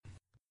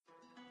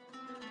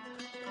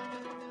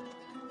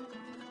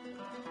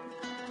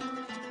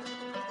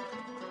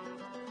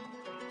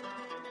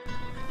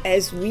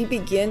As we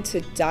begin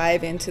to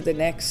dive into the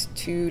next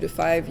 2 to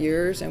 5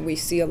 years and we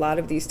see a lot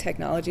of these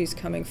technologies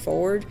coming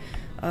forward,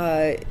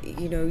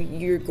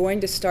 you're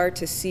going to start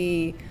to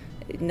see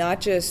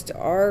not just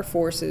our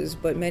forces,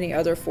 but many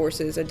other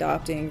forces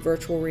adopting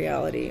virtual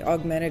reality,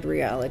 augmented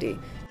reality.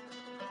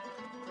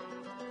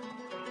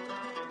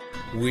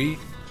 We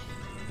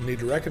need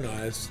to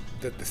recognize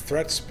that the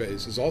threat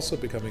space is also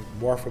becoming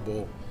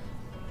morphable,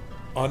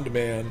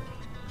 on-demand,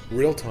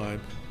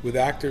 real-time, with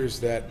actors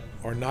that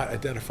are not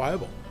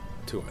identifiable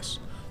to us.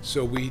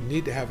 So we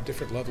need to have a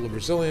different level of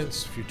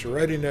resilience, future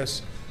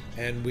readiness,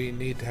 and we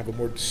need to have a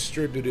more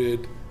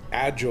distributed,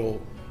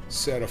 agile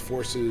set of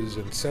forces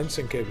and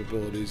sensing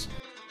capabilities.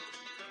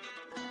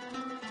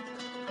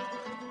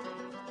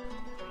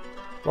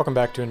 Welcome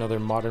back to another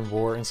Modern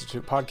War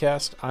Institute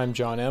podcast. I'm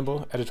John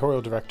Amble,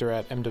 editorial director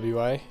at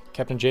MWI.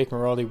 Captain Jake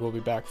Maraldi will be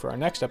back for our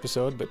next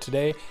episode, but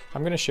today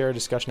I'm going to share a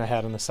discussion I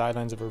had on the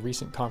sidelines of a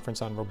recent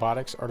conference on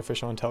robotics,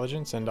 artificial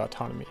intelligence, and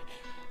autonomy.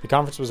 The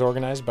conference was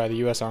organized by the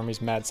U.S.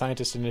 Army's Mad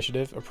Scientist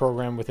Initiative, a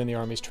program within the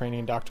Army's Training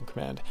and Doctrine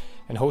Command,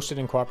 and hosted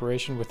in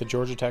cooperation with the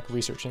Georgia Tech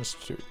Research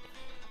Institute.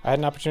 I had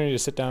an opportunity to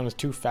sit down with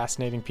two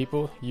fascinating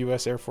people,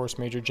 U.S. Air Force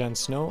Major Jen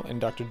Snow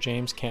and Dr.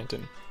 James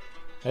Canton.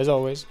 As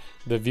always,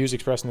 the views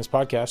expressed in this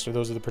podcast are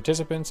those of the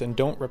participants and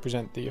don't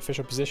represent the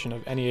official position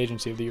of any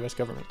agency of the U.S.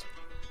 government.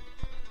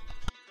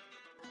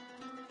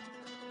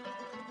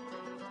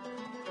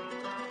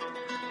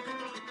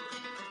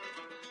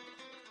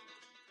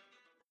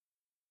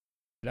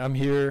 I'm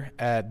here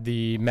at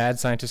the Mad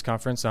Scientist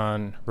Conference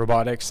on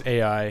robotics,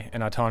 AI,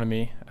 and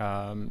autonomy,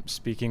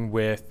 speaking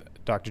with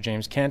Dr.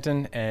 James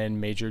Canton and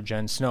Major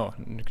Jen Snow.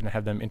 I'm going to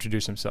have them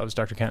introduce themselves.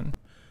 Dr. Canton.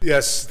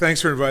 Yes,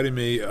 thanks for inviting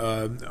me.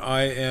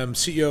 I am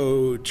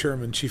CEO,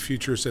 Chairman, Chief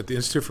Futurist at the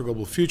Institute for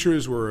Global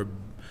Futures. We're a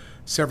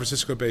San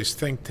Francisco-based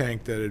think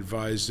tank that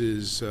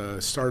advises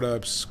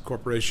startups,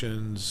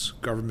 corporations,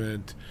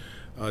 government,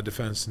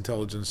 defense,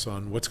 intelligence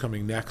on what's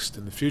coming next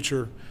in the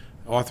future.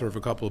 Author of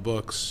a couple of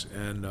books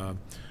and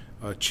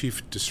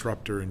chief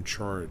disruptor in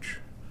charge.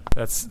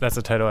 That's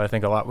a title I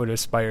think a lot would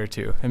aspire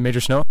to. And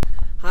Major Snow?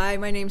 Hi,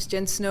 my name's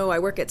Jen Snow. I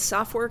work at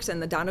SOFWorks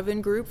and the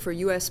Donovan Group for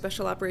U.S.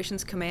 Special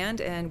Operations Command,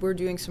 and we're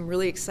doing some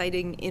really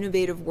exciting,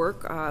 innovative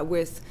work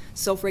with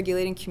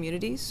self-regulating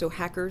communities, so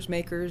hackers,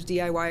 makers,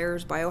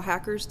 DIYers,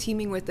 biohackers,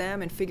 teaming with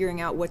them and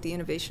figuring out what the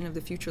innovation of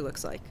the future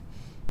looks like.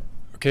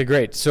 Okay,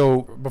 great.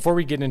 So before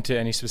we get into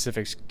any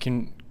specifics,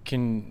 can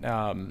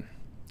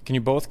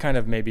you both kind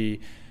of maybe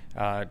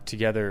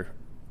together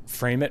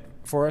frame it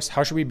for us?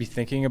 How should we be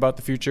thinking about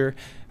the future?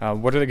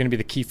 What are going to be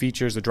the key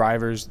features, the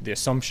drivers, the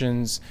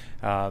assumptions,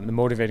 the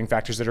motivating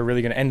factors that are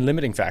really going to, and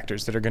limiting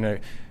factors that are going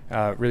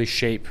to really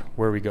shape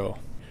where we go?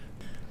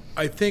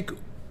 I think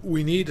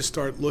we need to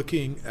start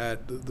looking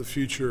at the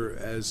future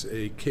as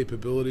a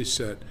capability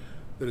set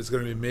that is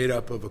going to be made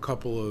up of a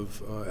couple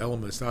of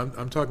elements. Now,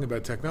 I'm talking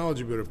about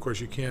technology, but of course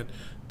you can't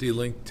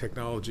de-link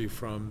technology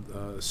from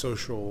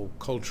social,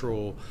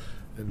 cultural,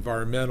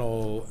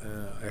 environmental,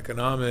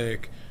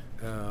 economic,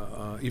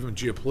 even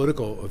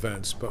geopolitical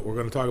events, but we're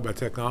going to talk about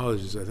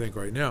technologies, I think,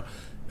 right now.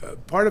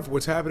 Part of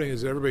what's happening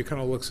is everybody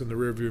kind of looks in the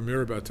rearview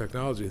mirror about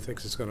technology and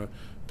thinks it's going to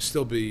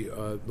still be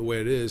the way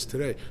it is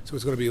today. So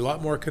it's going to be a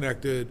lot more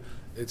connected.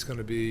 It's going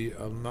to be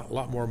a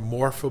lot more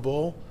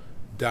morphable,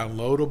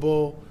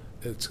 downloadable.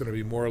 It's going to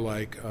be more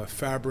like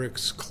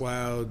fabrics,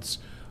 clouds,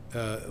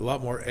 a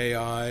lot more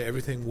AI.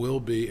 Everything will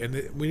be, and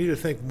we need to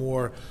think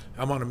more.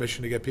 I'm on a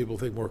mission to get people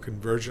to think more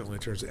convergently in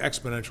terms of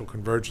exponential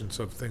convergence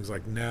of things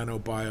like nano,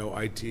 bio,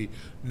 IT,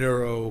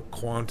 neuro,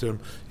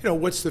 quantum.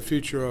 What's the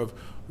future of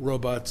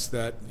robots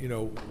that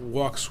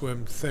walk,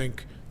 swim,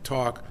 think,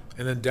 talk,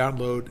 and then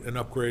download and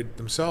upgrade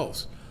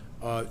themselves?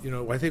 I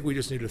think we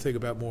just need to think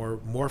about more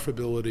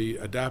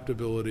morphability,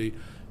 adaptability,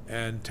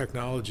 and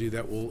technology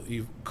that will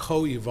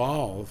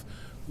co-evolve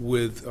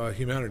with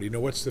humanity.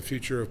 What's the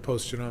future of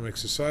post-genomic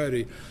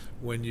society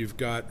when you've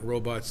got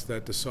robots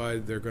that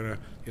decide they're going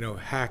to,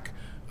 hack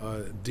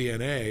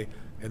DNA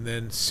and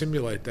then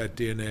simulate that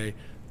DNA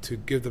to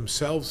give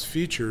themselves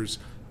features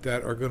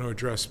that are going to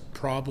address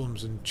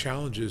problems and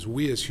challenges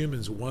we as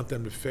humans want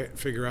them to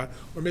figure out,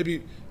 or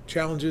maybe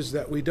challenges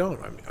that we don't.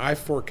 I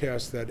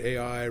forecast that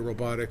AI,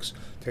 robotics,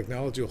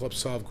 technology will help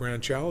solve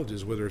grand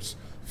challenges, whether it's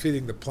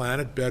feeding the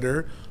planet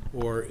better,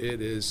 or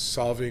it is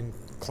solving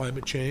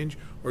climate change,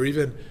 or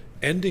even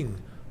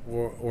ending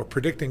or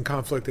predicting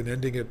conflict and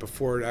ending it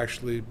before it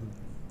actually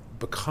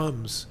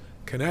becomes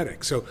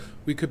kinetic. So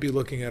we could be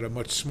looking at a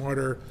much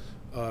smarter,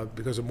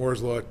 because of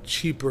Moore's law,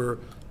 cheaper,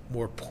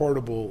 more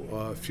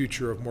portable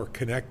future of more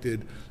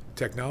connected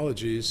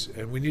technologies,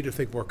 and we need to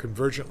think more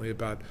convergently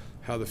about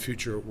how the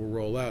future will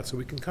roll out so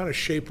we can kind of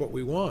shape what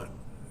we want.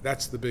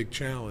 That's the big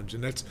challenge,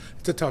 and it's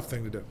a tough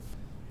thing to do.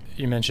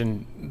 You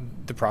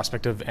mentioned the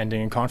prospect of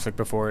ending in conflict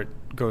before it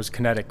goes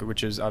kinetic,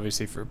 which is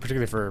obviously,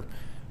 particularly for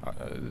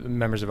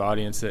members of the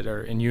audience that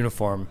are in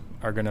uniform,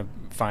 are going to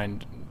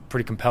find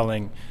pretty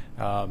compelling,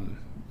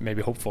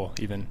 maybe hopeful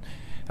even.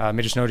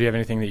 Major Snow, do you have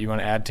anything that you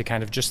want to add to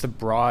kind of just the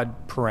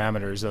broad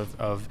parameters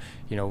of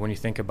when you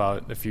think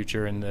about the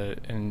future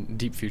and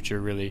deep future,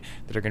 really,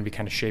 that are going to be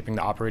kind of shaping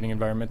the operating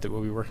environment that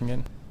we'll be working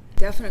in?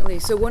 Definitely.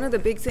 So one of the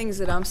big things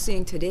that I'm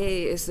seeing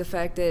today is the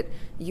fact that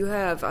you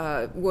have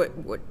what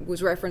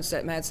was referenced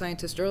at Mad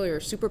Scientist earlier,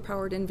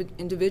 superpowered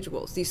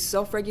individuals. These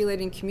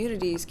self-regulating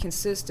communities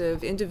consist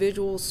of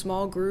individuals,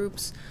 small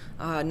groups,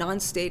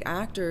 non-state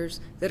actors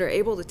that are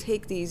able to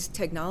take these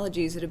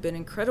technologies that have been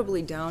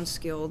incredibly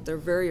downskilled, they're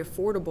very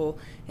affordable,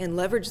 and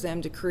leverage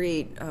them to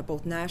create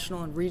both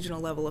national and regional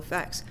level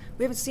effects.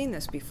 We haven't seen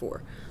this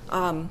before.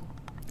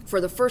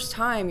 For the first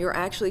time, you're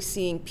actually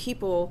seeing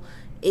people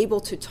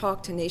able to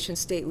talk to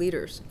nation-state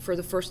leaders. For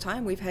the first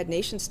time, we've had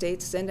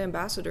nation-states send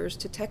ambassadors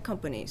to tech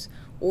companies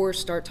or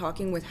start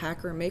talking with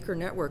hacker and maker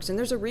networks. And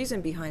there's a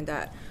reason behind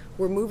that.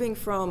 We're moving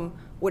from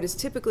what has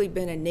typically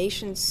been a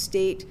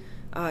nation-state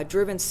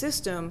driven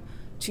system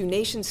to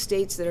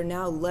nation-states that are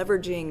now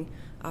leveraging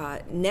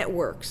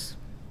networks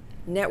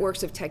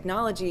of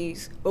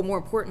technologies, but more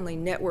importantly,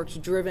 networks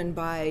driven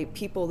by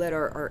people that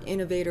are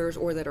innovators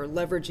or that are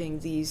leveraging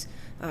these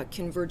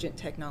convergent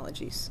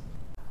technologies.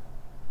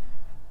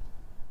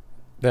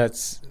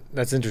 That's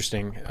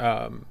interesting.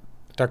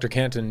 Dr.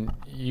 Canton,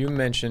 you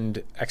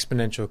mentioned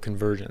exponential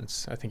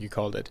convergence, I think you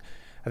called it.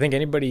 I think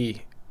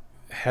anybody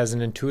has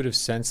an intuitive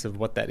sense of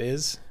what that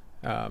is.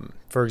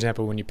 For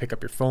example, when you pick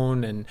up your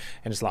phone, and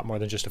it's a lot more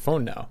than just a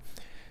phone now.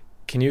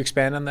 Can you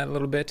expand on that a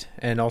little bit,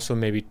 and also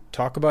maybe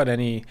talk about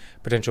any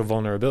potential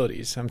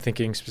vulnerabilities? I'm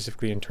thinking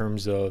specifically in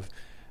terms of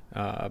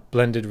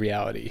blended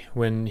reality.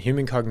 When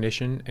human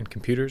cognition and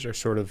computers are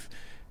sort of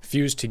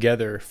fused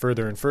together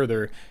further and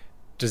further,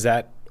 does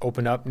that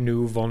open up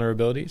new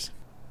vulnerabilities?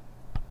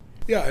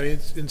 Yeah, I mean,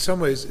 in some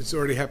ways, it's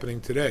already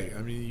happening today.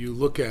 I mean, you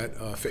look at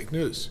fake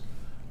news.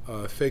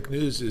 Fake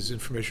news is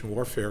information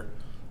warfare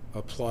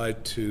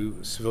applied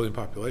to civilian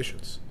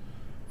populations.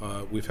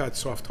 We've had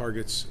soft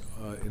targets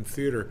in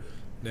theater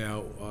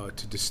now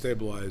to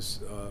destabilize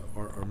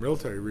our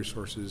military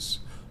resources.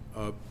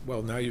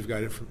 Well, now you've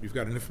got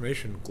an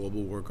information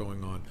global war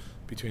going on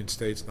between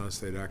states,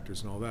 non-state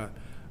actors, and all that.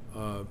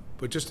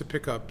 But just to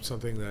pick up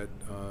something that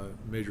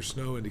Major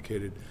Snow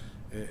indicated,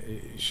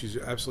 she's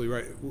absolutely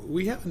right.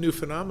 We have a new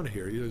phenomenon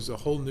here. There's a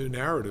whole new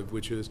narrative,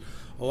 which is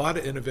a lot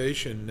of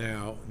innovation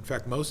now. In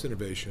fact, most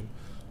innovation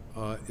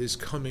is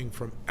coming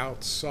from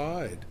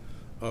outside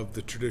of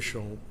the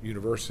traditional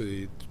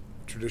university,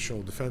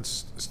 traditional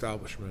defense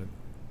establishment,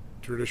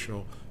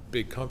 traditional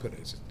big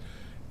companies.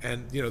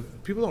 And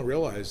people don't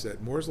realize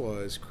that Moore's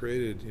Law has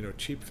created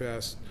cheap,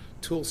 fast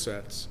tool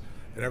sets,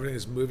 and everything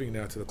is moving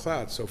now to the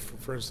cloud. So,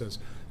 for instance,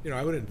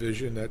 I would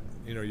envision that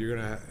you're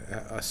going to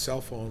have a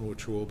cell phone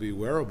which will be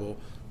wearable,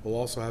 will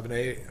also have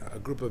a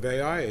group of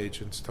AI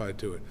agents tied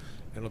to it,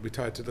 and it'll be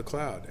tied to the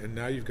cloud. And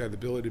now you've got the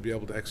ability to be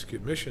able to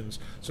execute missions.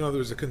 So, in other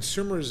words, the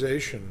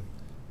consumerization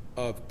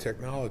of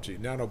technology,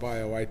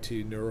 nanobio,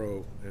 IT,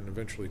 neuro, and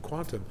eventually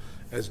quantum,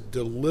 as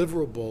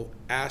deliverable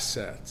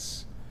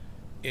assets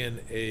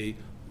in a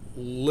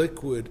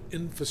liquid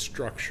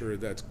infrastructure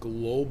that's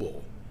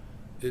global,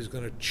 is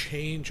going to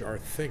change our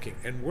thinking.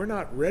 And we're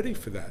not ready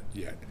for that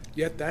yet.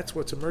 Yet that's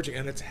what's emerging.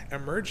 And it's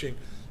emerging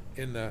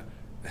in the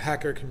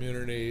hacker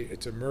community.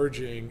 It's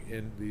emerging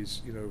in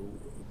these,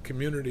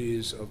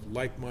 communities of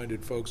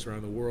like-minded folks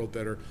around the world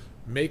that are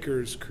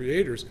makers,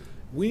 creators.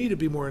 We need to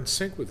be more in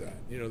sync with that.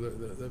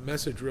 The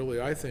message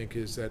really, I think,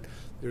 is that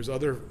there's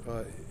other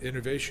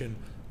innovation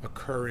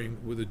occurring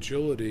with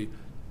agility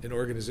in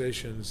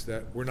organizations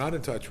that we're not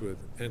in touch with.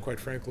 And quite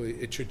frankly,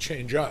 it should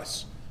change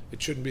us.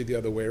 It shouldn't be the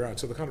other way around.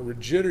 So the kind of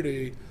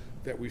rigidity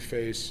that we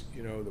face,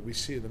 that we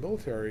see in the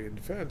military and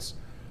defense,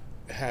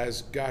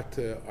 has got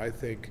to, I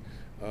think,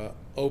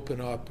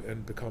 open up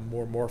and become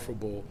more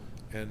morphable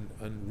and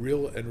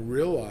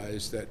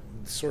realize that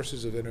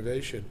sources of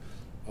innovation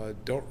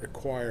don't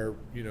require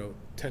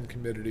 10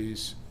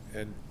 committees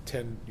and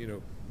 10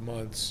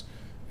 months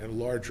and a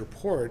large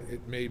report.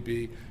 It may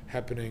be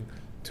happening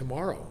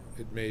tomorrow.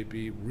 It may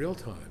be real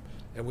time,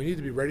 and we need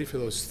to be ready for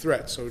those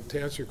threats. So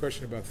to answer your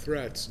question about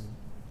threats,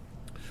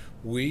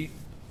 we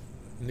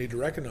need to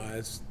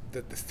recognize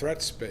that the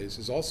threat space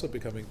is also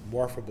becoming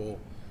morphable,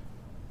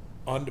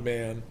 on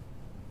demand,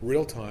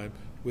 real time,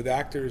 with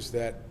actors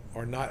that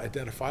are not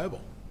identifiable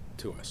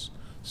to us.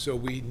 So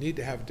we need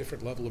to have a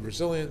different level of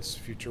resilience,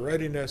 future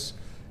readiness,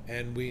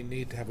 and we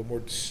need to have a more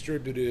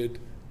distributed,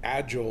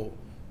 agile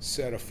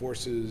set of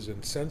forces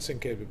and sensing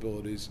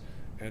capabilities.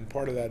 And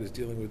part of that is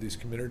dealing with these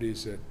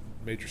communities that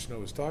Major Snow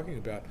was talking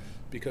about,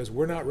 because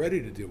we're not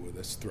ready to deal with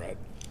this threat.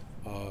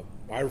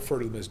 I refer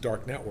to them as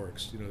dark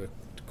networks. The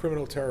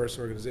criminal terrorist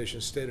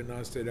organizations, state and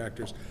non-state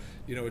actors.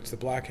 It's the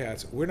black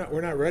hats. We're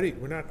not ready.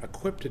 We're not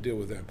equipped to deal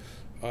with them.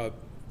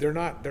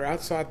 They're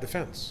outside the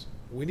fence.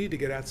 We need to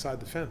get outside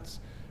the fence.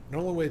 The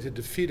only way to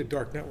defeat a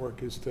dark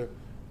network is to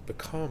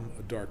become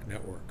a dark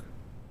network.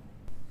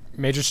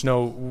 Major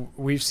Snow,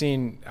 we've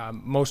seen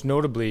most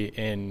notably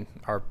in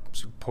our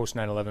post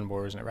 9/11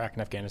 wars in Iraq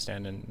and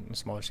Afghanistan and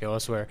smaller scale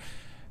elsewhere,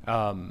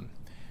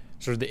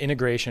 sort of the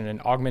integration and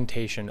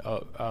augmentation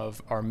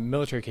of our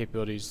military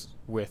capabilities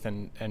with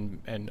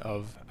and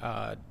of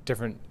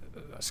different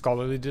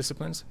scholarly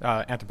disciplines.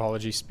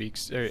 Anthropology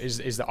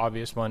is the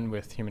obvious one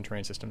with human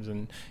terrain systems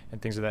and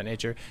things of that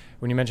nature.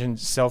 When you mention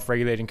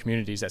self-regulating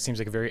communities, that seems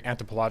like a very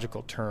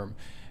anthropological term.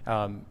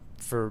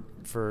 For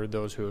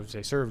those who have,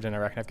 say, served in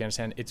Iraq and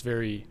Afghanistan, it's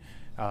very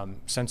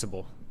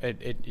sensible.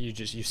 You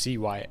see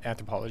why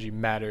anthropology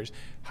matters.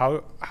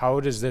 How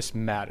does this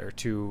matter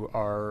to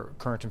our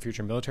current and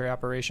future military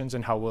operations,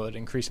 and how will it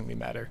increasingly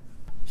matter?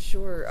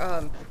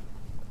 Sure.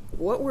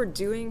 What we're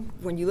doing,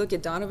 when you look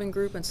at Donovan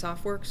Group and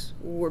SOFWERX,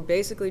 we're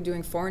basically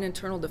doing foreign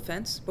internal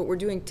defense, but we're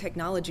doing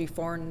technology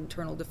foreign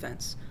internal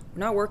defense. We're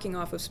not working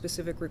off of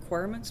specific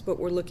requirements, but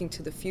we're looking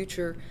to the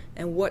future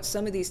and what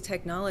some of these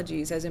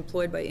technologies, as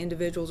employed by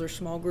individuals or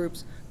small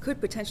groups,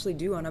 could potentially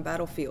do on a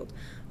battlefield.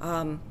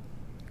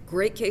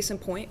 Great case in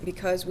point,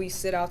 because we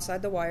sit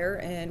outside the wire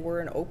and we're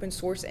an open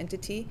source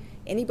entity,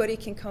 anybody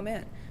can come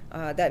in.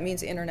 That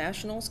means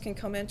internationals can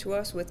come into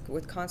us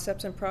with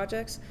concepts and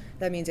projects.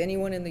 That means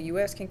anyone in the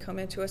US can come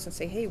into us and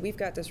say, hey, we've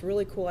got this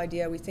really cool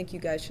idea, we think you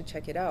guys should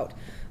check it out.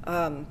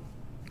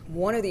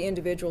 One of the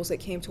individuals that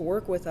came to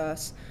work with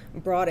us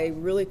brought a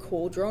really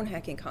cool drone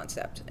hacking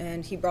concept,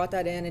 and he brought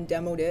that in and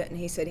demoed it, and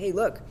he said, hey,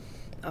 look,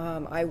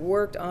 I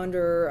worked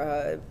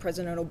under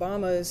President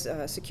Obama's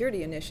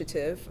security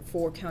initiative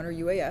for counter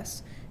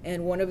UAS,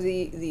 and one of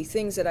the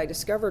things that I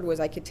discovered was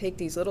I could take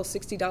these little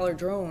 $60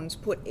 drones,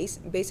 put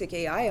basic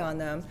AI on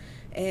them,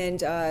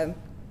 and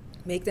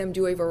make them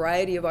do a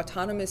variety of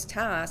autonomous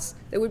tasks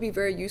that would be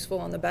very useful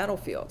on the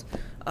battlefield.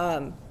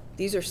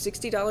 These are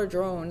 $60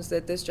 drones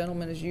that this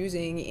gentleman is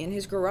using in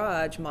his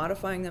garage,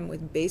 modifying them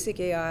with basic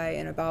AI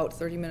and about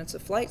 30 minutes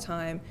of flight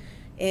time,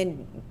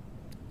 and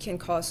can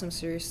cause some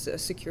serious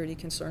security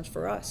concerns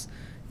for us.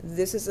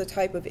 This is the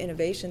type of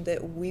innovation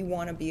that we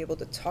want to be able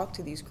to talk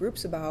to these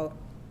groups about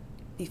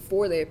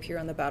before they appear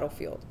on the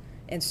battlefield.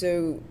 And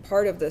so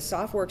part of the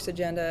SOFWERX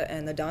agenda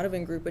and the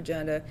Donovan Group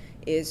agenda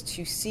is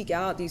to seek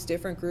out these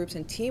different groups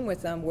and team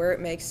with them where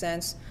it makes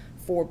sense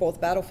for both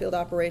battlefield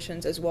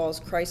operations as well as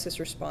crisis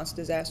response,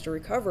 disaster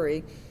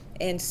recovery,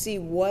 and see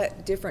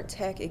what different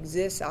tech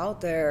exists out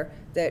there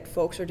that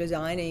folks are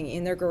designing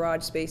in their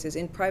garage spaces,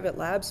 in private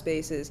lab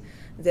spaces,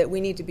 that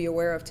we need to be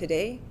aware of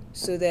today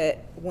so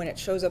that when it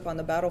shows up on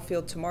the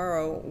battlefield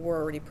tomorrow,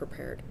 we're already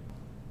prepared.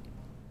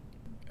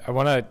 I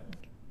want to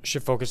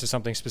shift focus to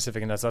something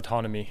specific, and that's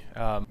autonomy.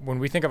 When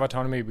we think of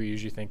autonomy, we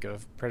usually think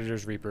of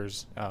Predators,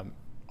 Reapers,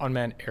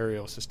 unmanned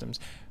aerial systems.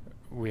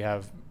 We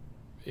have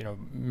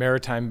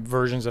maritime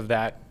versions of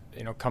that,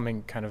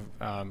 coming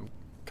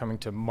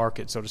to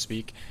market, so to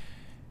speak.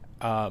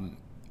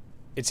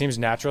 It seems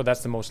natural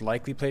that's the most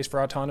likely place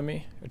for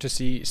autonomy, to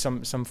see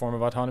some form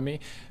of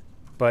autonomy.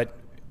 But,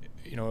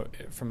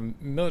 from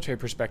a military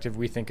perspective,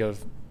 we think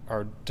of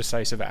our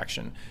decisive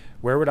action.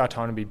 Where would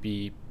autonomy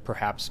be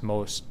perhaps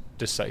most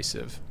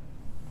decisive?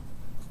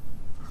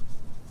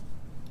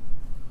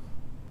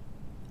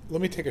 Let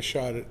me take a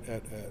shot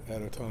at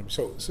autonomy.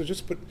 So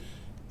just put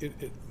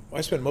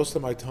I spend most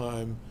of my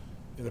time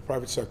in the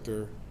private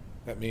sector.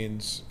 That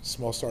means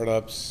small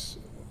startups,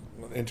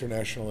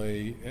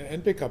 internationally,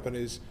 and big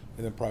companies,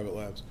 and then private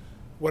labs.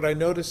 What I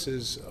notice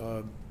is,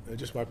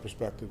 just my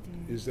perspective,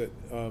 is that,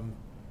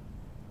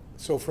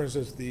 so for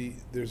instance,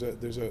 there's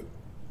a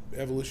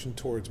evolution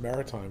towards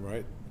maritime,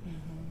 right?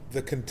 Mm-hmm.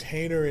 The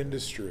container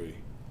industry,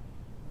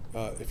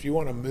 if you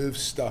want to move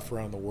stuff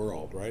around the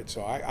world, right?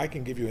 So I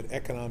can give you an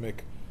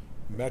economic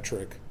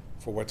metric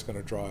for what's going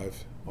to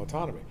drive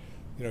autonomy.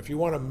 If you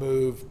want to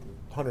move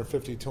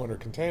 150, 200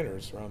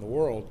 containers around the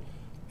world,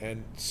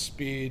 and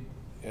speed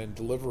and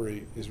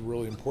delivery is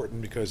really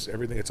important because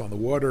everything that's on the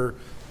water,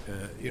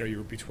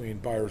 you're between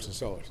buyers and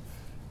sellers.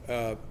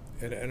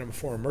 And I'm a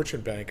former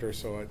merchant banker,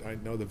 so I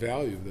know the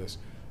value of this.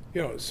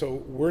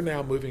 So we're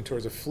now moving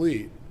towards a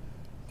fleet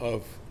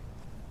of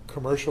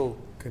commercial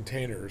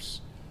containers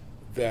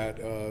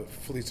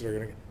fleets that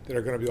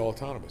are going to be all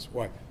autonomous.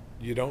 Why?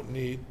 You don't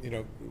need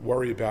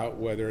worry about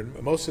whether,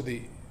 and most of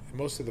the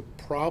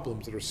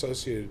problems that are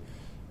associated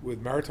with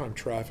maritime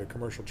traffic,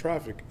 commercial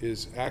traffic,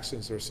 is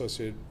accidents that are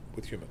associated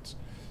with humans.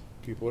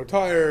 People are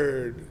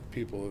tired,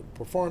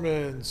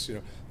 performance,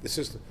 the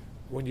system.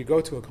 When you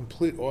go to a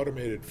complete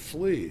automated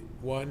fleet,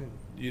 one,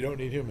 you don't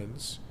need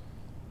humans.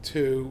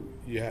 Two,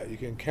 you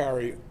can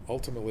carry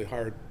ultimately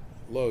higher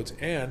loads,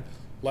 and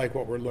like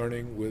what we're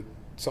learning with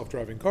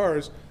self-driving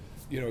cars,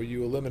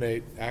 you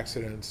eliminate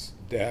accidents,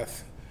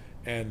 death,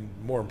 and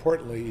more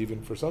importantly,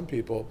 even for some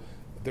people,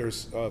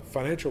 there's a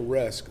financial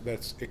risk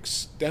that's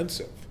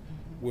extensive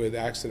with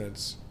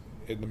accidents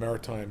in the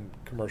maritime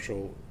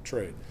commercial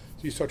trade.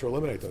 So you start to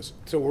eliminate those.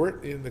 So we're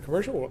in the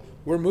commercial world,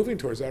 we're moving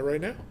towards that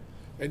right now.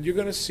 And you're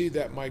going to see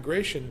that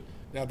migration.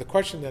 Now the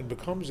question then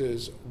becomes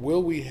is,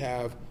 will we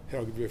have, and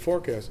I'll give you a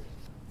forecast,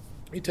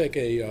 you take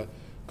a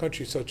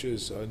country such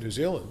as New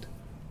Zealand,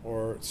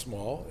 or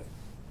small,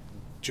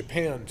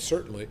 Japan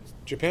certainly,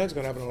 Japan's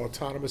going to have an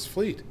autonomous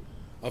fleet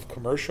of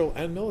commercial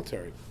and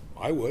military.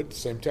 I would,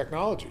 same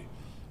technology.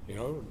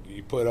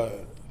 You put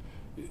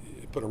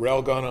put a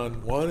rail gun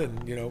on one,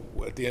 and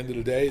at the end of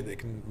the day, they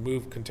can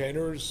move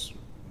containers.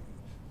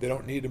 They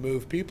don't need to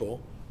move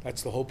people.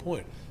 That's the whole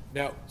point.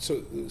 Now,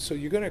 so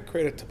you're going to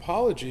create a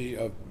topology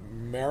of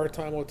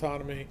maritime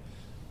autonomy,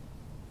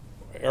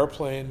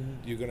 airplane.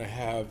 You're going to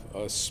have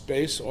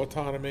space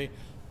autonomy,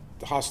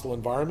 the hostile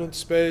environment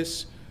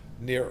space,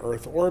 near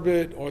Earth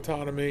orbit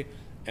autonomy,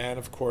 and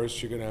of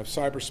course, you're going to have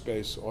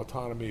cyberspace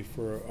autonomy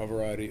for a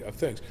variety of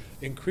things.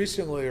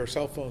 Increasingly, our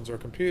cell phones, our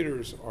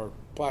computers, our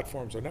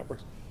platforms, our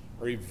networks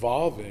are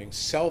evolving,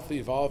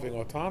 self-evolving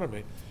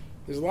autonomy.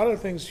 There's a lot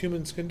of things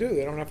humans can do.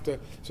 They don't have to.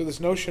 So this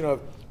notion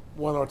of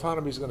one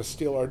autonomy is going to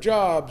steal our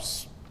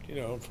jobs,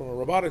 from a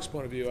robotics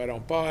point of view, I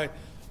don't buy.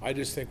 I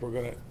just think we're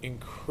going to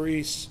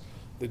increase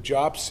the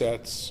job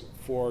sets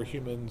for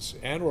humans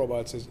and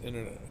robots in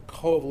a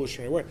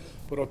co-evolutionary way.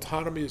 But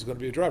autonomy is going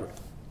to be a driver.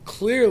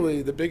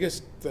 Clearly, the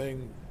biggest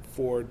thing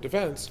for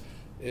defense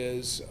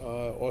is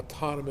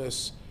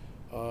autonomous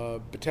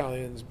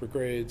battalions,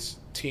 brigades,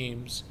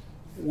 teams.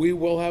 We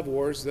will have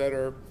wars that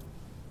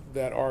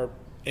are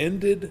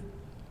ended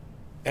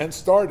and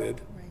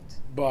started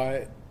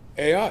by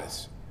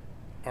AIs.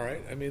 All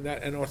right, I mean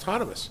that, and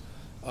autonomous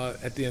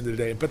at the end of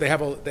the day. But they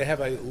have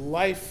a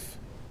life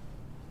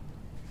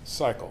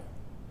cycle,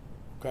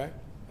 okay?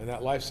 And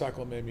that life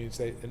cycle means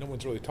and no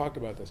one's really talked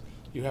about this.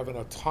 You have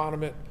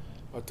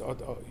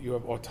you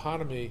have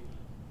autonomy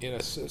in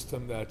a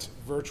system that's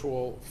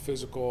virtual,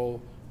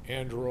 physical,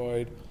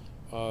 Android,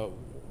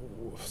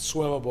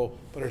 swimmable,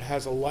 but it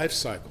has a life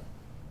cycle.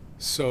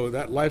 So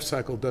that life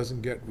cycle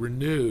doesn't get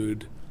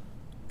renewed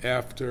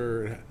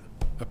after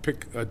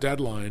a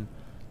deadline,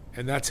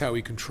 and that's how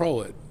we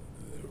control it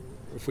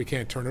if we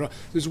can't turn it off.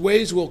 There's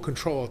ways we'll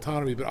control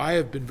autonomy, but I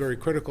have been very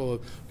critical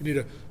of we need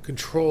to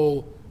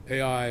control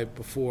AI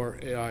before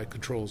AI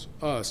controls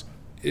us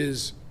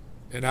is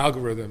an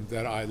algorithm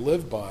that I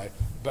live by,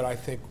 but I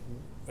think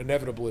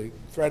inevitably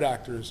threat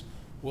actors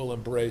will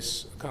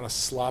embrace kind of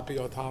sloppy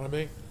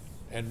autonomy,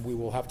 and we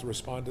will have to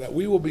respond to that.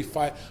 We will be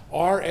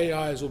our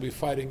AIs will be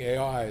fighting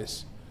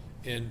AIs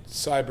in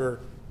cyber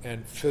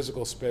and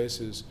physical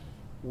spaces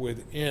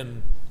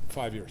within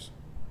 5 years.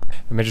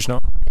 Major Snell?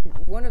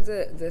 One of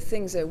the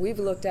things that we've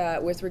looked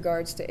at with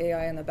regards to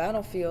AI in the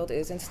battlefield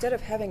is instead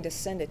of having to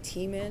send a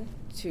team in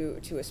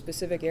to a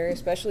specific area,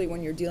 especially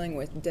when you're dealing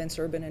with dense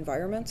urban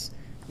environments,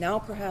 now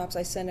perhaps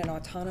I send an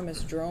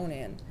autonomous drone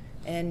in,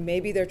 and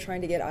maybe they're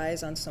trying to get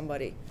eyes on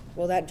somebody.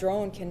 Well, that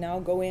drone can now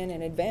go in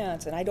and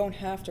advance, and I don't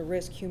have to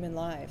risk human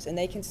lives, and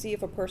they can see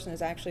if a person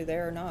is actually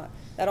there or not.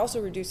 That also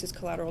reduces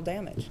collateral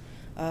damage.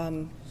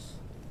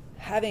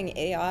 Having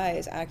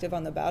AIs active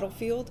on the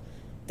battlefield,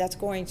 that's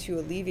going to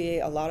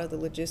alleviate a lot of the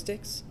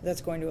logistics.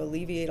 That's going to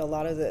alleviate a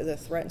lot of the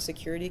threat and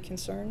security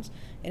concerns.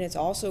 And it's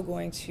also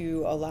going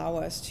to allow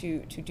us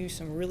to do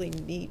some really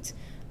neat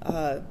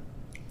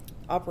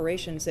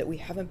operations that we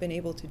haven't been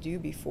able to do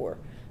before.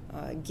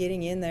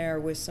 Getting in there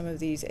with some of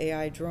these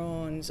AI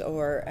drones,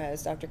 or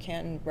as Dr.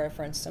 Canton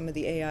referenced, some of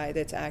the AI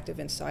that's active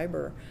in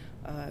cyber,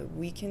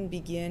 we can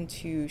begin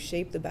to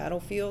shape the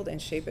battlefield and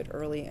shape it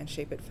early and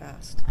shape it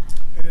fast.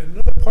 And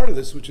another part of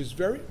this, which is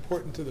very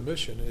important to the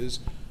mission, is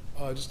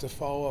just to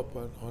follow up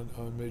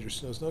on Major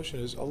Snell's notion,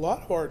 is a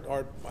lot of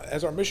our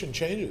as our mission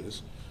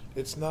changes,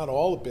 it's not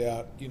all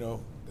about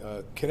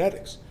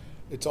kinetics.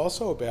 It's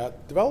also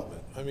about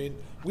development. I mean,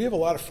 we have a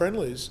lot of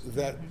friendlies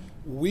that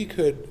we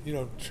could,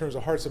 in terms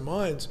of hearts and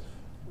minds,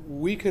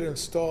 we could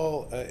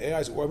install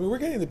AIs. I mean, we're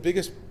getting the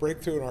biggest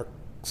breakthrough in our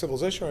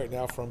civilization right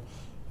now from,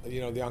 the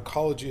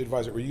oncology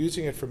advisor. We're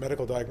using it for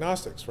medical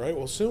diagnostics, right?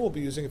 Well, soon we'll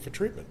be using it for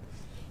treatment.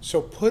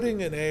 So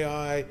putting an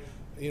AI,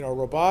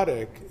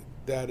 robotic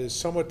that is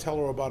somewhat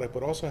telerobotic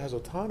but also has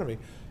autonomy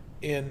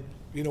in,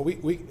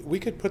 we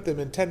could put them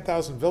in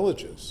 10,000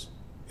 villages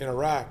in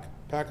Iraq,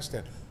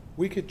 Pakistan.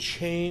 We could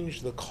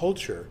change the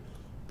culture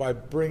by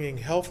bringing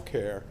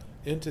healthcare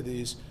into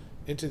these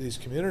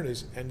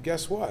communities. And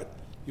guess what?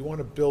 You want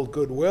to build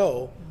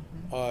goodwill.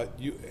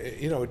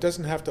 It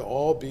doesn't have to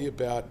all be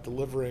about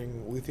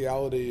delivering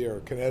lethality or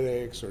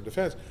kinetics or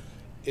defense.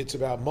 It's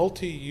about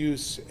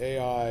multi-use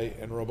AI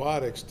and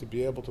robotics to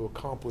be able to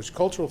accomplish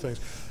cultural things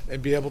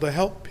and be able to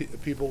help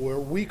people where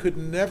we could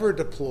never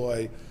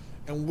deploy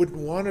and wouldn't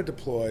want to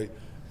deploy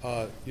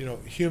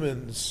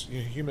human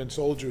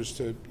soldiers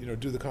to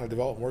do the kind of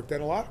development work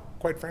that a lot,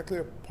 quite frankly,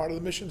 are part of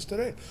the missions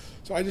today.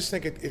 So I just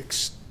think it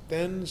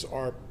extends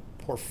our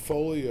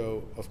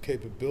portfolio of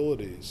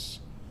capabilities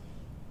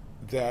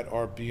that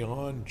are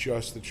beyond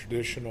just the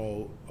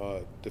traditional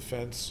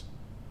defense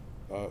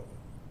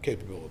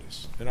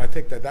capabilities. And I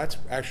think that's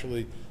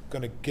actually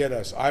going to get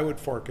us, I would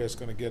forecast,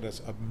 going to get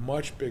us a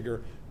much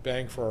bigger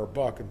bang for our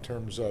buck in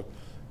terms of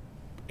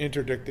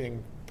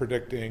interdicting,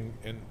 predicting,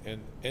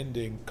 and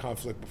ending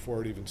conflict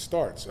before it even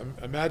starts.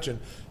 Imagine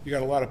you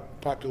got a lot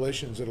of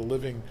populations that are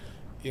living,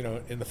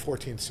 in the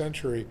 14th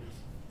century,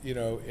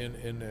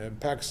 in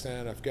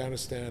Pakistan,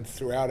 Afghanistan,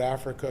 throughout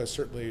Africa,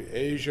 certainly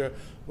Asia.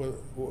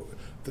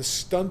 The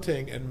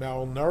stunting and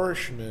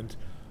malnourishment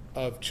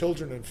of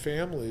children and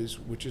families,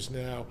 which is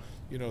now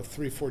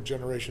 3-4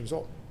 generations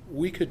old.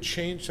 we could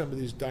change some of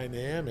these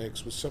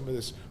dynamics with some of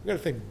this. We've got to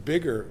think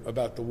bigger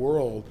about the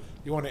world.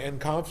 You want to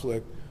end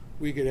conflict,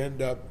 we could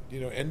end up,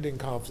 ending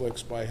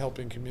conflicts by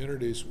helping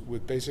communities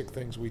with basic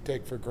things we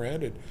take for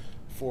granted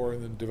for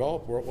in the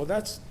developed world. Well,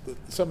 that's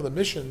some of the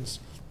missions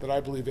that I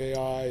believe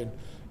AI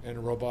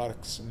and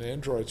robotics and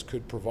androids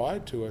could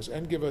provide to us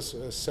and give us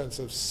a sense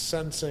of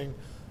sensing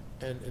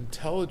and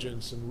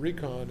intelligence and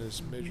recon,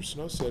 as Major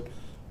Snow said,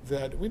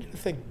 that we need to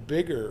think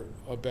bigger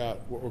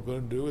about what we're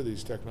going to do with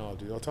these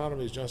technologies.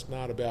 Autonomy is just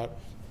not about,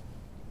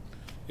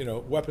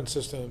 weapon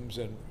systems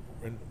and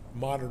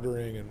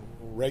monitoring and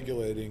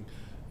regulating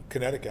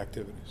kinetic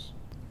activities.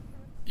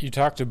 You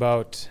talked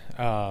about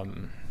not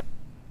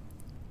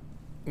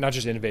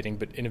just innovating,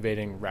 but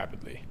innovating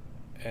rapidly.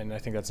 And I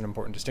think that's an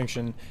important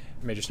distinction.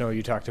 Major Snow,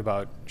 you talked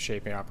about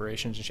shaping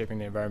operations and shaping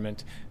the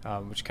environment,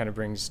 which kind of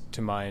brings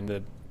to mind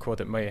the quote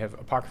that may have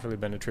apocryphally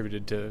been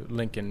attributed to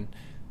Lincoln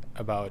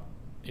about,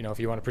 if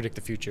you want to predict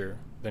the future,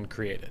 then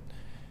create it.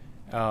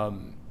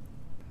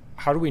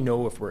 How do we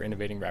know if we're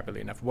innovating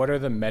rapidly enough? What are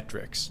the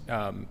metrics?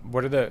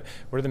 What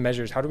are the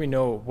measures? How do we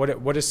know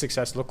what does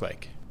success look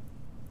like?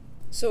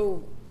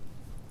 So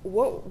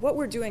what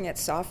we're doing at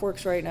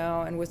SOFWERX right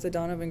now and with the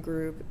Donovan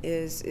Group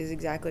is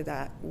exactly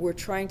that. We're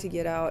trying to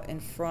get out in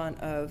front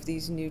of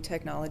these new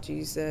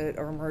technologies that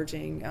are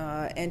emerging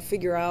and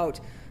figure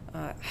out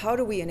how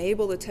do we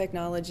enable the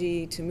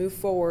technology to move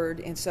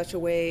forward in such a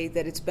way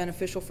that it's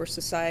beneficial for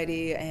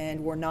society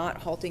and we're not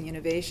halting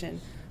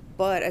innovation,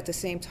 but at the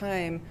same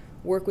time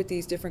work with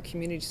these different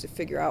communities to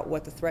figure out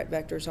what the threat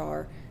vectors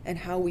are and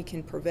how we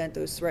can prevent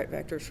those threat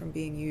vectors from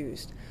being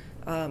used.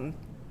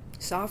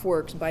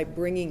 SOFWERX, by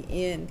bringing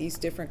in these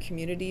different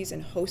communities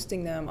and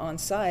hosting them on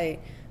site,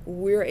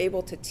 we're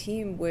able to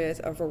team with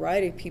a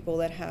variety of people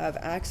that have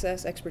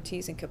access,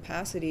 expertise, and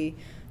capacity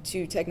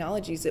to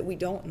technologies that we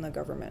don't in the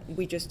government.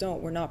 We just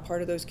don't. We're not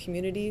part of those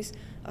communities,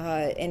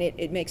 and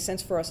it makes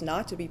sense for us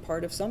not to be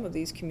part of some of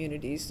these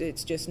communities.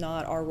 It's just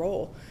not our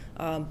role.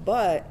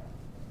 But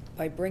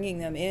by bringing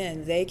them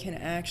in, they can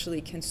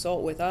actually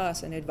consult with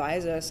us and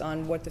advise us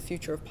on what the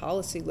future of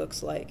policy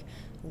looks like.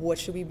 What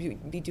should we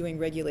be doing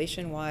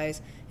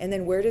regulation-wise? And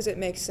then where does it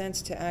make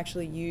sense to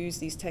actually use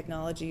these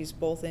technologies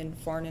both in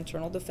foreign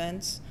internal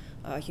defense,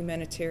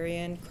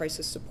 humanitarian,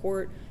 crisis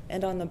support,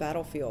 and on the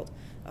battlefield?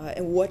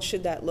 And what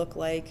should that look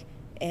like?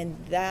 And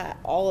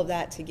all of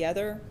that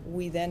together,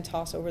 we then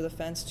toss over the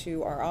fence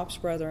to our ops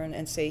brethren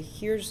and say,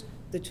 here's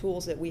the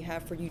tools that we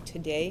have for you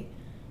today.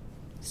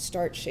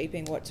 Start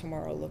shaping what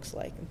tomorrow looks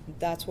like.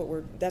 That's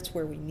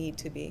where we need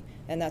to be,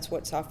 and that's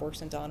what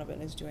SOFWERX and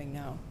Donovan is doing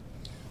now.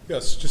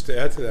 Yes, just to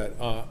add to that,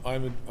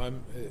 I'm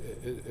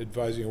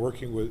advising and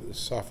working with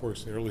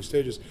SOFWERX in the early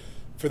stages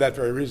for that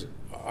very reason.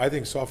 I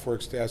think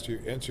SOFWERX, to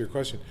answer your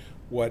question,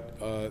 what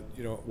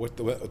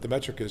the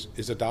metric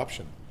is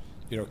adoption.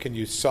 Can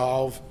you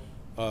solve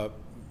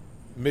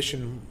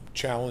mission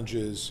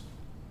challenges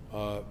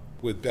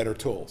with better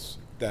tools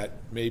that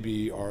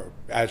maybe are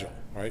agile,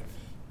 right?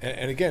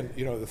 And again,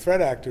 the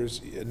threat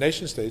actors,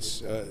 nation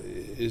states,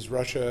 is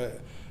Russia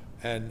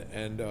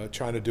and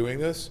China doing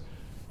this?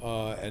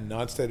 And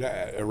non-state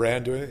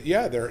Iran doing it.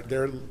 Yeah,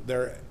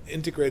 they're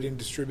integrating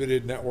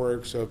distributed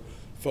networks of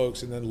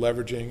folks and then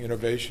leveraging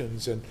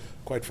innovations. And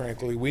quite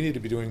frankly, we need to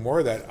be doing more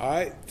of that.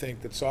 I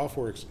think that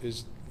SOFWERX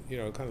is,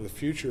 kind of the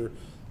future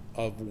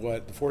of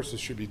what the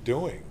forces should be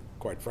doing.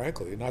 Quite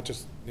frankly, not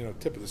just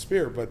tip of the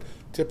spear, but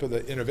tip of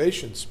the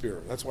innovation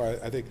spear. That's why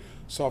I think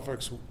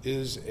SOFWERX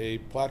is a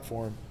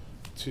platform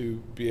to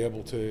be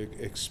able to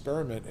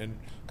experiment and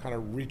kind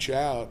of reach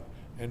out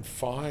and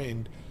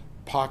find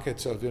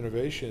pockets of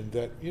innovation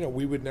that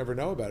we would never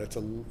know about. It's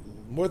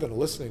more than a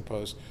listening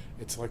post.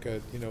 It's like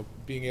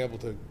being able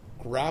to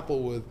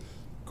grapple with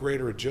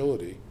greater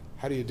agility.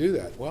 How do you do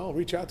that? Well,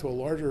 reach out to a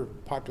larger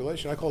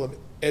population. I call them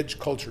edge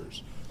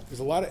cultures. There's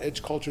a lot of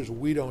edge cultures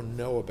we don't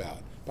know about.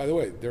 By the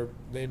way,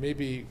 they may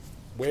be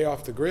way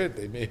off the grid.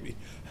 They may be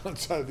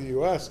outside of the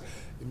U.S.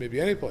 It may be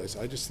any place.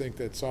 I just think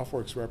that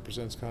SOFWERX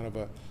represents kind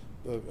of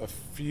a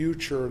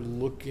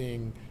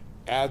future-looking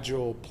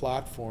agile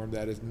platform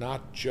that is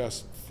not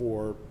just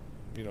for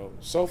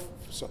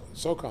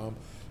SOCOM.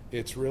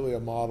 It's really a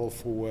model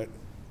for what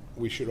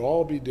we should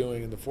all be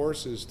doing in the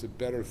forces to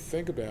better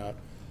think about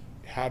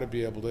how to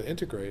be able to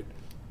integrate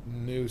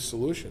new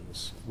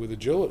solutions with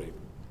agility.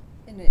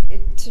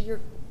 And to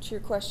your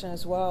question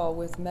as well,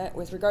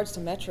 with regards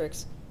to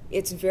metrics,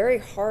 it's very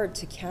hard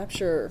to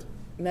capture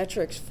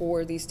metrics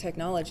for these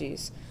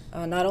technologies.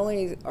 Not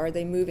only are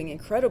they moving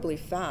incredibly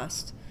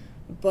fast,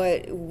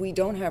 but we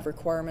don't have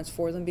requirements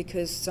for them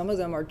because some of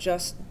them are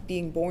just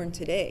being born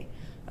today.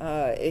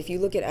 If you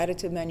look at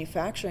additive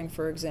manufacturing,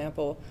 for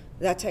example,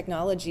 that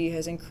technology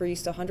has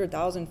increased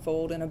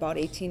 100,000-fold in about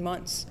 18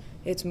 months.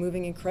 It's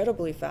moving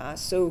incredibly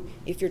fast. So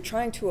if you're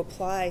trying to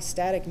apply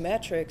static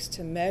metrics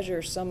to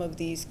measure some of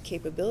these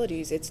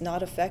capabilities, it's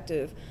not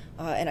effective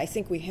And I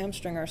think we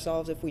hamstring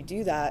ourselves if we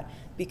do that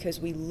because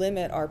we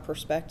limit our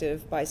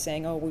perspective by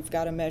saying, oh, we've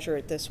got to measure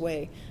it this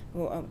way.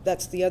 Well,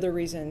 that's the other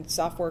reason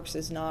Softworks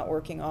is not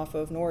working off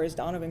of, nor is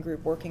Donovan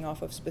Group working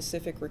off of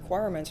specific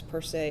requirements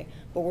per se,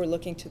 but we're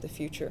looking to the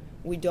future.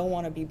 We don't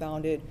want to be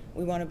bounded.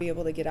 We want to be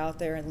able to get out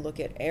there and look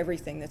at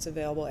everything that's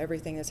available,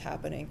 everything that's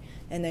happening,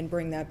 and then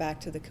bring that back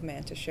to the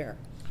command to share.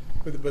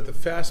 But the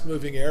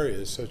fast-moving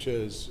areas such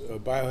as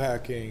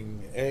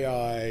biohacking,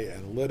 AI,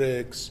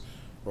 analytics,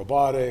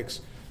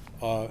 robotics,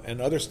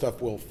 and other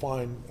stuff we'll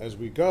find as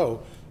we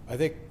go, I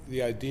think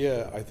the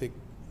idea,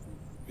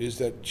 is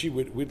that,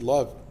 we'd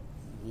love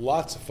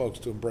lots of folks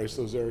to embrace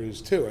those areas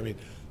too. I mean,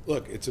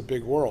 look, it's a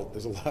big world.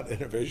 There's a lot of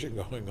innovation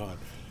going on.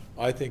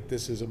 I think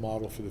this is a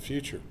model for the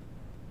future.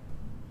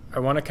 I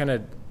want to kind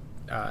of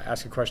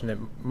ask a question that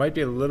might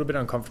be a little bit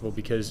uncomfortable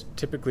because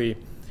typically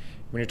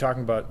when you're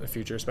talking about the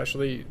future,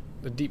 especially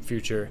the deep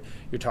future,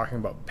 you're talking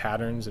about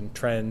patterns and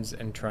trends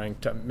and trying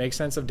to make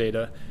sense of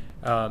data.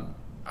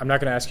 I'm not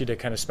going to ask you to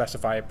kind of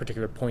specify a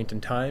particular point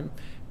in time,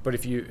 but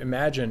if you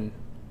imagine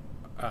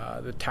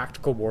the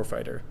tactical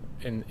warfighter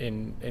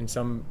in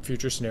some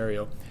future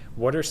scenario,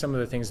 what are some of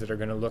the things that are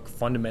going to look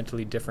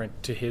fundamentally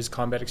different to his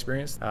combat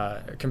experience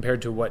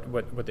compared to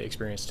what they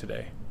experience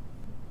today?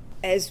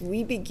 As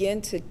we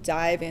begin to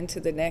dive into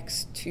the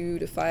next 2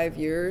 to 5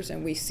 years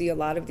and we see a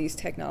lot of these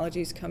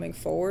technologies coming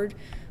forward,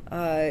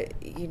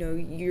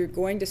 you're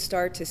going to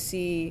start to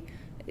see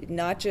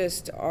not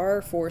just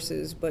our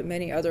forces, but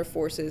many other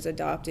forces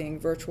adopting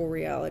virtual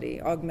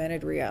reality,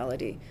 augmented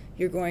reality.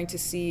 You're going to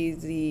see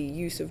the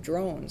use of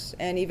drones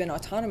and even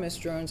autonomous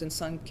drones in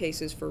some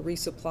cases for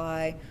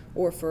resupply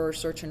or for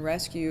search and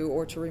rescue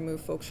or to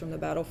remove folks from the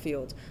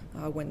battlefield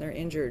when they're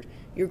injured.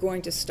 You're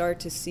going to start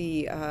to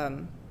see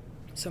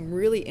some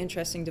really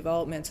interesting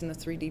developments in the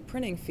 3D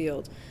printing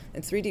field.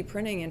 And 3D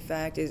printing, in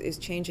fact, is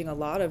changing a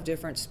lot of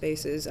different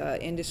spaces,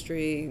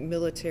 industry,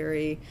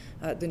 military,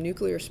 the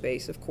nuclear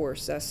space, of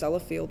course.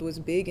 Sellafield was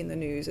big in the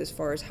news as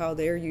far as how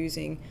they're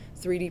using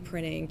 3D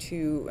printing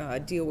to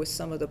deal with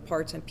some of the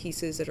parts and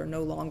pieces that are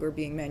no longer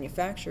being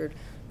manufactured.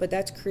 But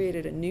that's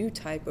created a new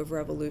type of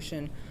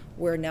revolution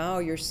where now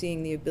you're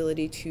seeing the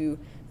ability to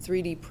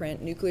 3D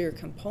print nuclear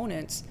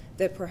components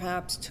that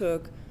perhaps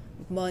took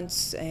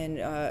months and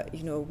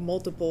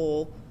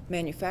multiple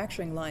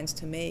manufacturing lines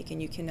to make,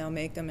 and you can now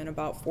make them in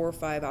about 4 or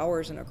 5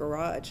 hours in a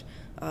garage.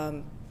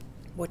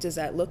 What does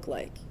that look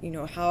like?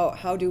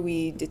 How do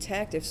we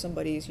detect if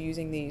somebody is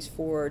using these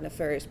for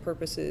nefarious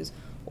purposes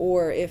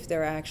or if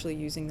they're actually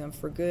using them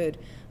for good?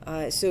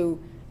 So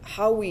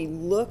how we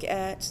look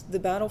at the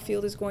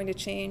battlefield is going to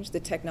change. The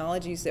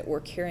technologies that we're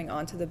carrying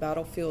onto the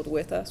battlefield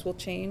with us will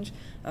change.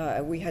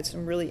 We had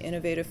some really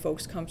innovative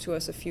folks come to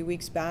us a few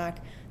weeks back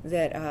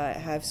that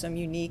have some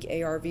unique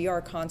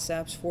AR/VR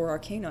concepts for our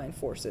canine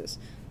forces.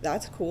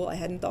 That's cool. I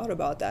hadn't thought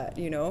about that,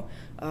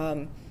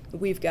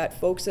 We've got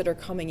folks that are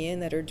coming in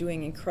that are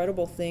doing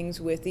incredible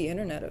things with the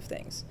Internet of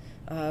Things.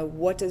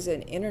 What does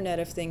an Internet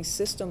of Things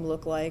system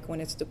look like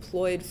when it's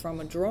deployed from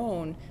a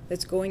drone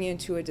that's going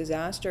into a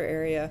disaster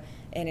area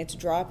and it's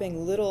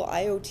dropping little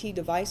IoT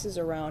devices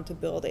around to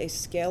build a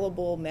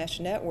scalable mesh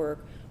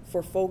network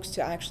for folks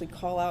to actually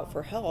call out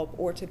for help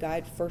or to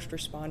guide first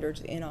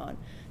responders in on?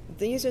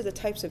 These are the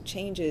types of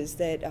changes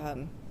that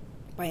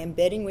by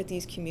embedding with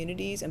these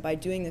communities and by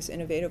doing this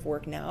innovative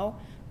work now,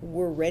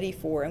 we're ready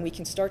for, and we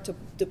can start to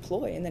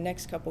deploy in the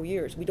next couple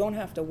years. We don't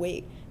have to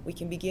wait. We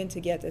can begin to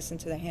get this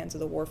into the hands of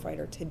the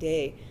warfighter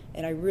today,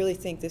 and I really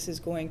think this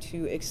is going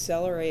to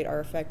accelerate our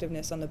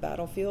effectiveness on the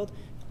battlefield,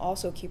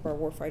 also keep our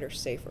warfighters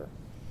safer.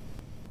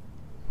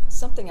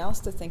 Something else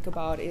to think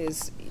about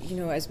is,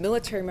 as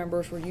military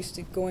members, we're used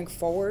to going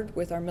forward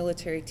with our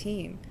military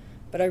team,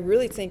 but I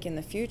really think in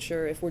the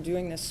future, if we're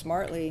doing this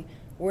smartly,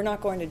 we're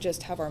not going to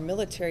just have our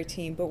military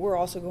team, but we're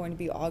also going to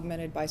be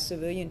augmented by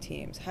civilian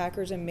teams.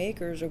 Hackers and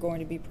makers are going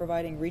to be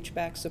providing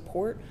reach-back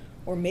support,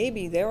 or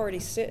maybe they already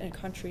sit in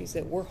countries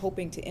that we're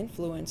hoping to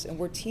influence, and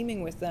we're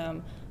teaming with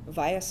them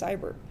via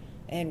cyber.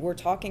 And we're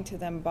talking to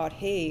them about,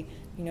 hey,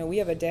 we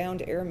have a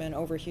downed airman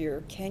over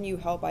here. Can you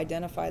help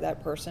identify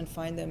that person,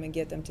 find them, and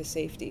get them to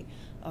safety?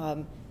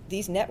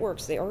 These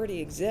networks, they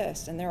already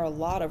exist, and there are a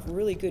lot of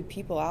really good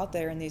people out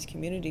there in these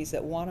communities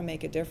that want to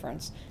make a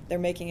difference. They're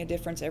making a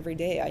difference every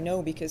day. I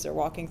know because they're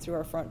walking through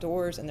our front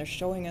doors and they're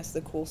showing us the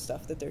cool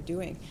stuff that they're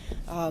doing.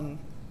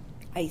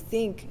 I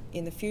think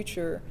in the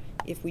future,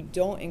 if we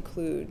don't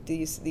include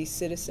these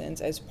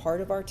citizens as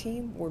part of our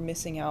team, we're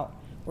missing out.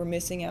 We're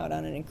missing out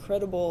on an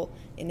incredible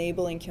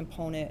enabling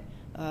component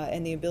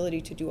and the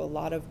ability to do a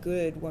lot of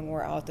good when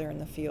we're out there in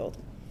the field.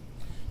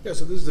 Yeah,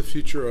 so this is the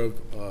future of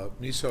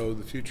MISO,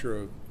 the future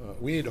of,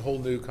 we need a whole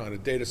new kind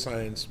of data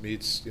science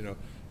meets,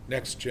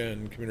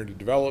 next-gen community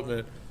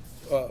development.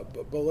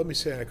 But let me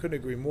say, and I couldn't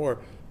agree more,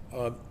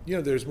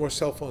 there's more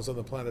cell phones on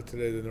the planet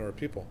today than there are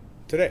people.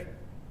 Today,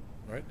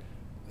 right?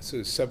 So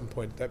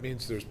that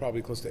means there's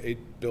probably close to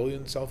 8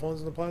 billion cell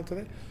phones on the planet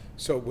today.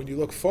 So when you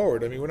look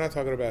forward, we're not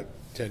talking about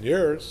 10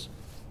 years,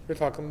 we're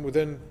talking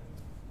within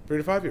 3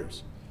 to 5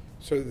 years.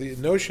 So the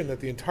notion that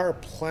the entire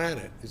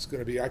planet is going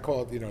to be, I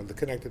call it, the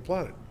connected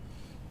planet.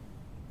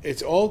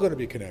 It's all going to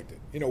be connected.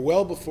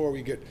 Well before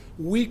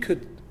we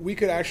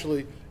could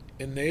actually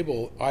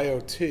enable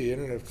IoT,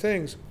 Internet of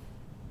Things,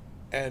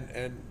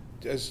 and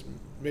as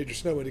Major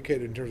Snow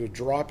indicated in terms of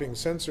dropping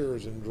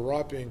sensors and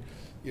dropping,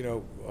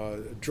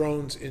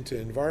 drones into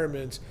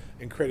environments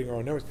and creating our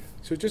own networks.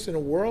 So just in a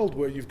world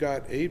where you've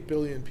got 8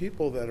 billion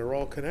people that are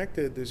all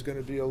connected, there's going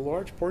to be a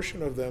large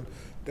portion of them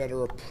that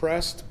are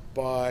oppressed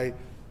by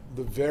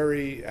the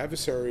very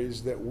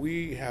adversaries that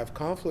we have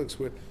conflicts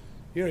with.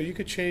 You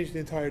could change the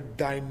entire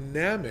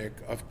dynamic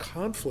of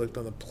conflict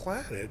on the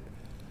planet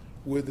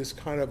with this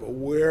kind of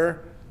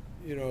aware,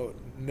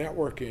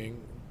 networking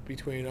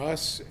between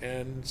us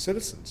and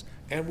citizens.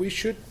 And we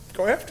should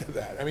go after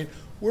that. I mean,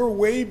 we're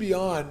way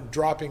beyond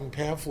dropping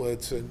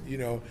pamphlets and,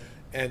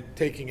 and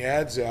taking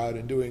ads out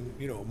and doing,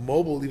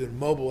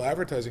 mobile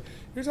advertising.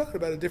 You're talking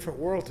about a different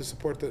world to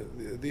support the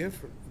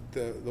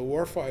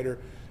warfighter.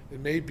 It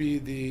may be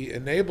the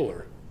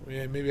enabler.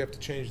 Maybe you have to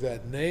change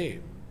that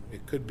name.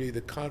 It could be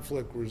the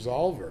conflict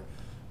resolver.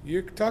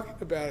 You're talking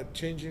about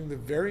changing the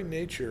very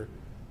nature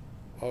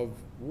of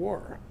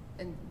war.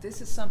 And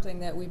this is something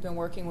that we've been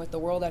working with the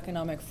World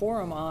Economic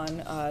Forum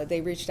on.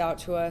 They reached out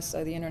to us,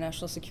 the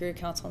International Security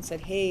Council, and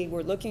said, hey,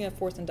 we're looking at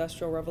Fourth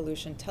Industrial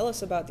Revolution. Tell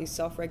us about these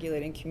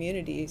self-regulating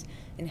communities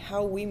and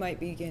how we might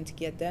begin to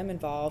get them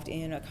involved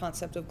in a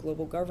concept of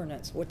global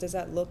governance. What does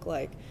that look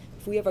like?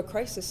 If we have a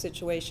crisis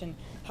situation,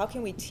 how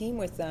can we team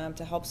with them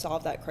to help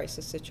solve that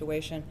crisis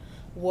situation?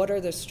 What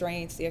are the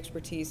strengths, the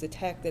expertise, the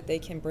tech that they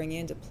can bring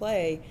into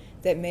play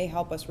that may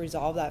help us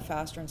resolve that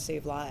faster and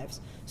save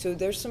lives? So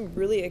there's some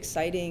really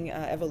exciting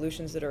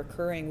evolutions that are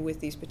occurring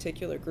with these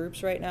particular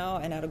groups right now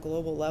and at a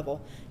global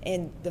level.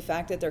 And the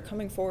fact that they're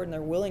coming forward and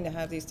they're willing to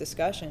have these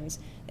discussions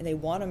and they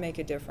want to make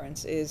a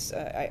difference is,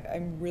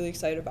 I'm really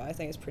excited about. I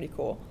think it's pretty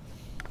cool.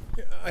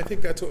 Yeah, I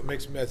think that's what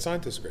makes mad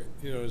scientists great,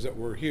 is that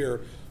we're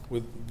here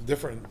with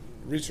different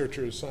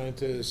researchers,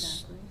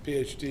 scientists,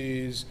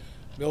 PhDs,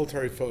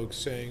 military folks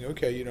saying,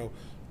 okay,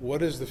 what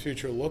does the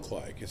future look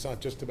like? It's not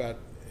just about,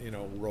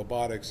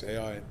 robotics,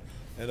 AI,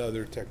 and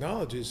other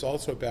technologies. It's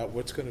also about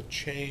what's going to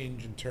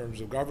change in terms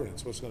of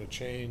governance, what's going to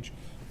change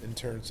in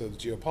terms of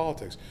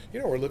geopolitics.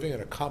 We're living in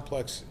a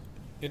complex,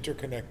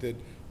 interconnected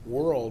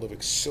world of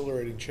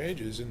accelerating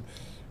changes, and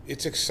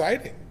it's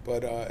exciting,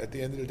 but at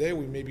the end of the day,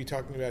 we may be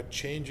talking about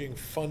changing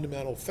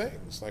fundamental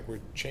things, like we're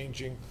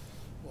changing,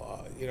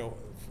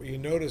 you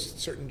notice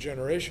certain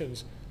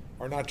generations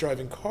are not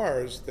driving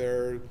cars,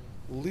 they're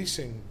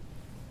leasing,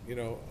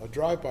 a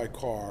drive-by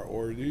car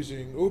or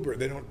using Uber.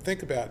 They don't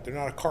think about, they're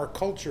not a car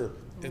culture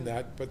in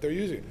that, but they're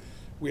using it.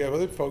 We have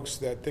other folks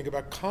that think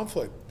about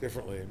conflict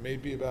differently. It may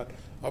be about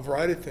a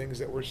variety of things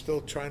that we're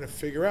still trying to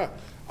figure out.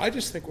 I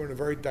just think we're in a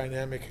very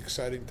dynamic,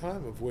 exciting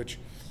time of which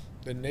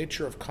the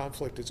nature of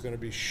conflict is going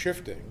to be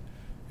shifting,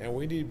 and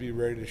we need to be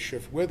ready to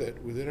shift with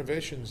it, with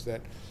innovations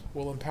that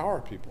will empower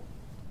people.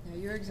 Yeah,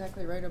 you're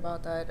exactly right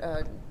about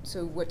that.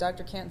 So what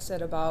Dr. Canton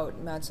said about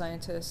mad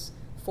scientists,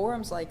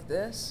 forums like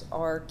this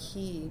are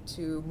key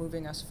to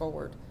moving us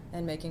forward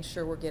and making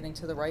sure we're getting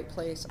to the right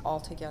place all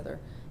together.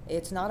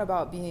 It's not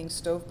about being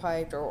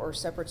stovepiped or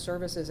separate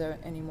services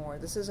anymore.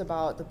 This is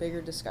about the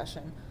bigger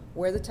discussion,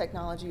 where the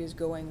technology is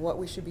going, what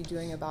we should be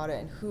doing about it,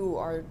 and who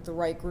are the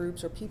right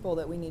groups or people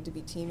that we need to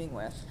be teaming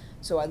with.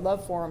 So I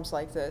love forums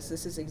like this.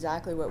 This is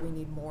exactly what we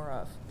need more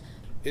of.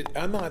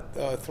 I'm not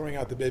throwing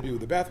out the baby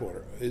with the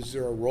bathwater. Is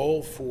there a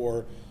role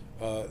for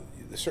a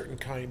certain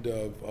kind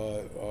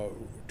of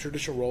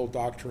traditional role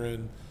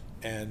doctrine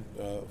and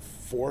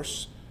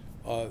force?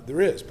 There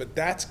is, but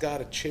that's got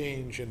to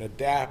change and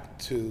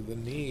adapt to the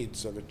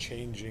needs of a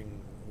changing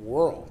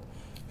world.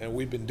 And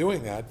we've been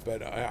doing that,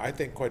 but I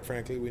think, quite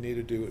frankly, we need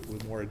to do it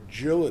with more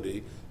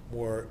agility,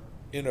 more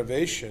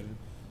innovation,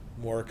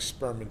 more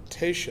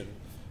experimentation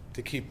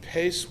to keep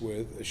pace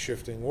with a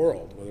shifting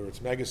world, whether it's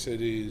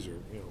megacities or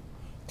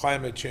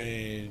climate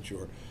change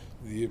or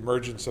the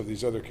emergence of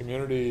these other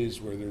communities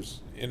where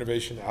there's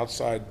innovation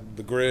outside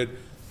the grid.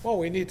 Well,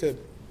 we need to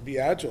be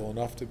agile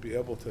enough to be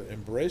able to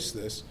embrace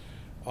this,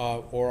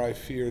 or I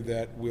fear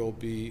that we'll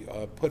be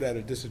put at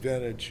a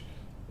disadvantage,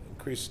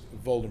 increased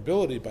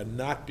vulnerability by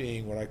not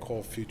being what I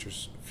call future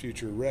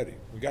ready.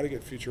 We got to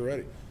get future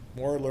ready.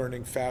 More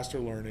learning, faster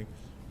learning,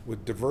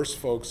 with diverse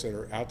folks that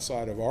are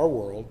outside of our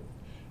world,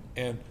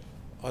 and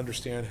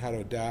understand how to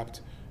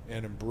adapt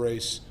and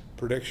embrace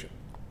prediction.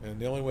 And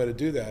the only way to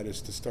do that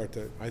is to start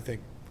to, I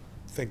think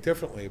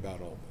differently about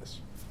all this.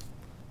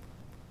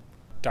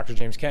 Dr.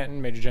 James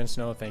Canton, Major Jen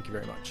Snow, thank you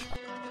very much.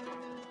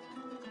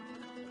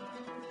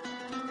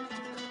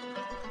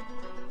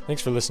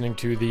 Thanks for listening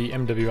to the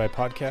MWI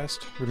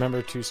podcast.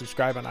 Remember to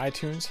subscribe on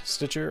iTunes,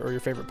 Stitcher, or your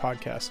favorite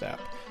podcast app.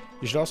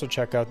 You should also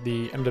check out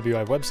the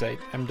MWI website,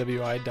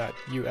 mwi.usma.edu,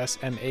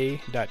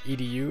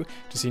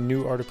 to see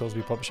new articles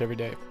we publish every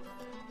day.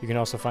 You can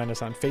also find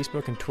us on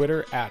Facebook and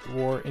Twitter at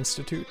War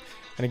Institute.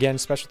 And again,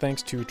 special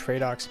thanks to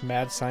TRADOC's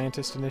Mad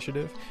Scientist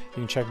Initiative. You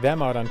can check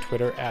them out on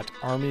Twitter at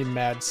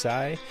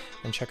ArmyMadSci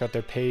and check out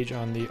their page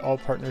on the All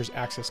Partners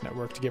Access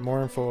Network to get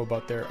more info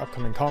about their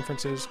upcoming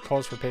conferences,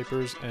 calls for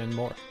papers, and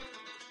more.